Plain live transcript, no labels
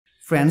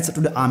Friends,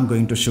 today I'm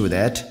going to show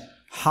that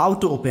how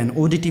to open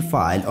ODT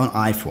file on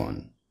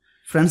iPhone.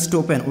 Friends, to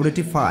open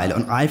ODT file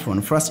on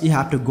iPhone, first you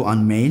have to go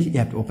on Mail. You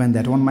have to open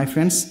that one, my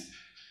friends.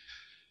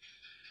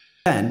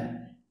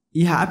 Then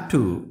you have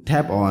to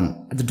tap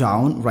on the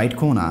down right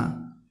corner.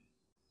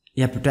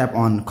 You have to tap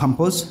on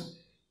Compose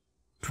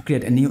to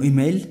create a new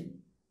email.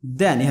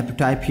 Then you have to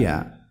type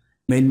here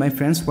mail, my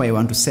friends, where you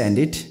want to send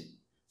it.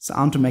 So I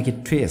want to make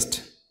it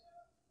twist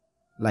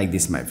like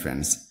this, my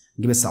friends.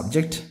 Give a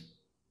subject.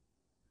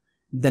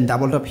 Then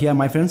double tap here,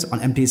 my friends,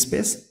 on empty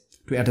space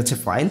to attach a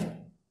file.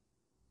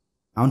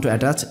 I want to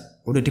attach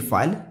ODT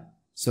file.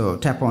 So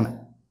tap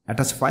on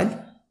attach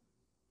file.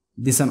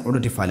 This is an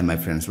ODT file, my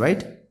friends,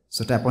 right?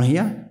 So tap on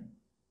here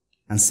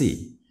and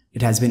see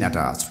it has been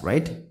attached,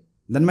 right?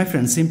 Then, my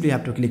friends, simply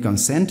have to click on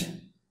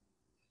send.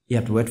 You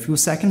have to wait few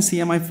seconds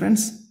here, my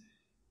friends.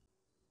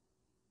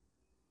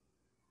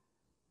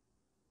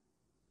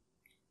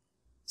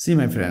 See,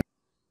 my friend,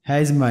 here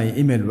is my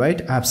email, right?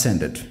 I have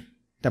sent it.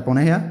 Tap on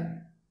here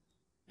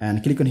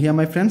and click on here,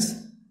 my friends,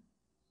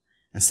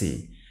 and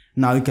see.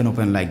 Now you can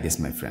open like this,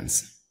 my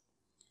friends.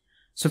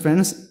 So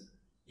friends,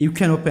 you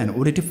can open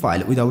ODT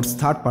file without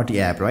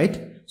third-party app, right?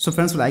 So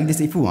friends, like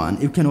this, if you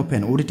want, you can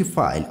open ODT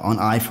file on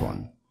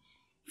iPhone.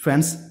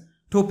 Friends,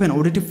 to open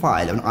ODT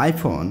file on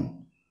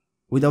iPhone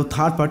without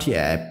third-party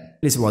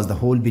app, please watch the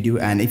whole video,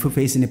 and if you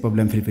face any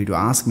problem, feel free to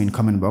ask me in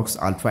comment box.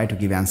 I'll try to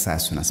give answer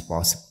as soon as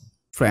possible.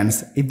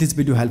 Friends, if this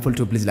video helpful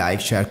to, please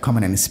like, share,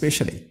 comment, and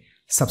especially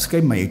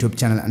subscribe my YouTube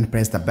channel and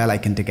press the bell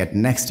icon to get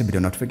next video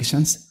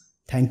notifications.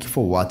 Thank you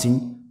for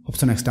watching. Hope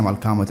so next time I'll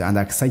come with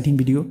another exciting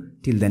video.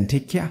 Till then,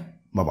 take care.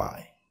 Bye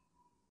bye.